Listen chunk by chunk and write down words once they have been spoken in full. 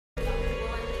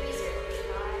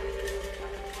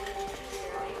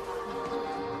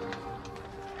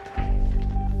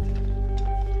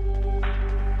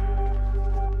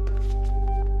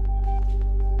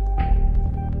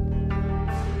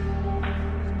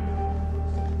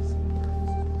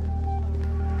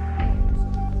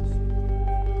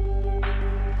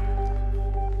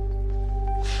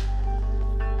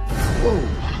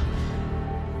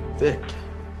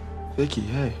Vicky,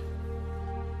 hey.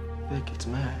 Vic, it's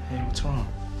Matt. Hey, what's wrong?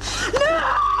 No!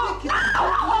 No!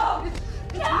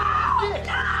 No!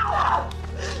 No!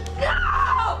 No!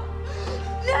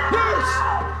 No!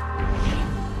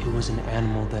 It was an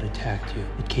animal that attacked you.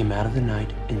 It came out of the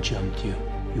night and jumped you.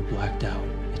 You blacked out.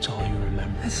 It's all you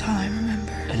remember. That's all I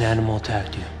remember. An animal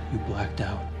attacked you. You blacked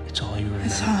out. It's all you remember.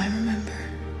 That's all I remember.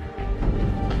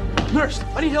 Nurse,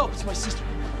 I need help. It's my sister.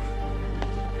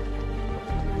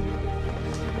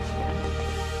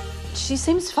 She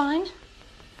seems fine.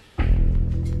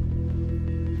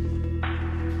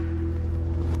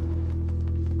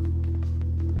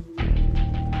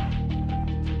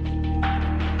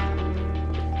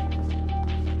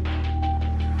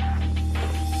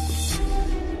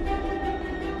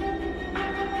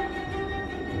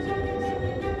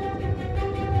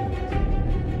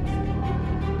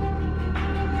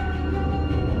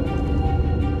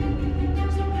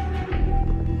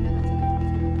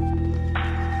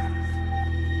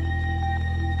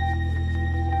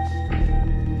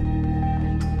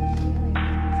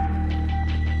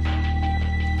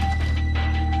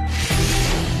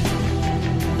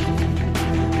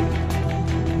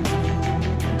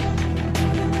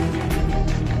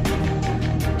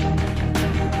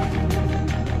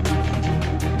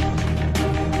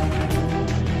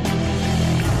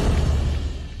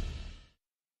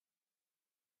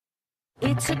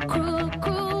 It's a cruel,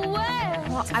 cruel world.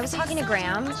 Well, I was talking to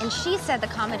Graham, and she said the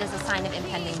comet is a sign of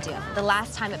impending doom. The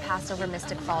last time it passed over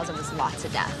Mystic Falls, there was lots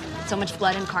of death. So much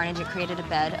blood and carnage, it created a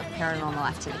bed of paranormal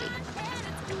activity.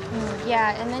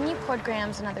 Yeah, and then you poured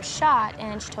Graham's another shot,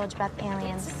 and she told you about the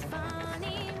aliens.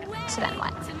 So then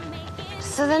what?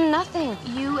 So then nothing.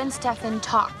 You and Stefan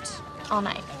talked all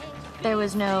night. There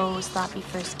was no sloppy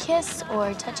first kiss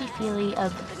or touchy-feely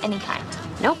of any kind.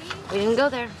 Nope, we didn't go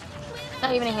there.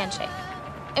 Not even a handshake.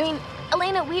 I mean,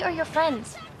 Elena, we are your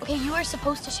friends. Okay, you are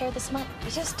supposed to share the smut.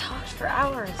 We just talked for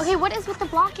hours. Okay, what is with the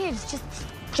blockage? Just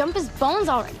jump his bones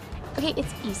already. Okay,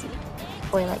 it's easy.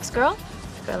 Boy likes girl,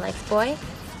 girl likes boy,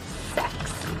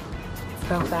 sex.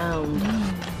 Profound.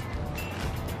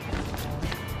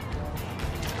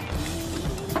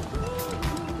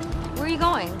 Where are you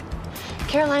going?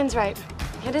 Caroline's right.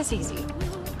 It is easy.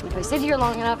 If I sit here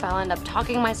long enough, I'll end up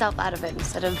talking myself out of it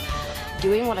instead of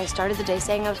doing what I started the day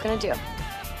saying I was gonna do.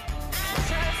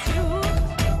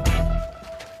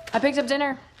 I picked up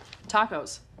dinner.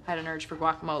 Tacos. I had an urge for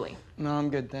guacamole. No, I'm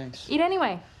good, thanks. Eat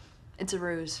anyway. It's a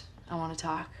ruse. I want to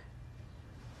talk.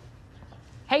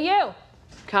 Hey, you!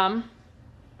 Come.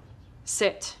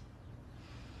 Sit.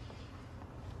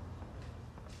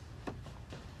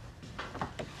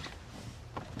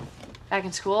 Back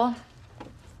in school,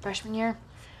 freshman year,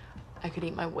 I could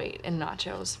eat my weight in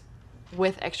nachos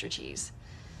with extra cheese.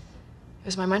 It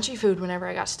was my munchie food whenever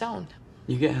I got stoned.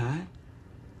 You get high?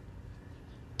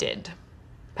 Did.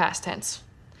 Past tense.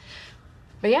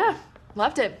 But yeah,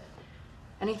 loved it.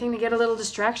 Anything to get a little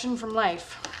distraction from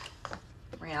life.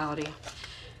 Reality.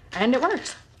 And it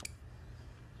worked.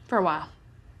 For a while.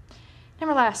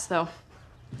 Never lasts, though.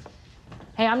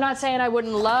 Hey, I'm not saying I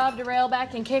wouldn't love to rail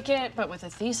back and kick it, but with a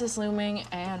thesis looming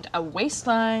and a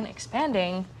waistline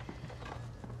expanding,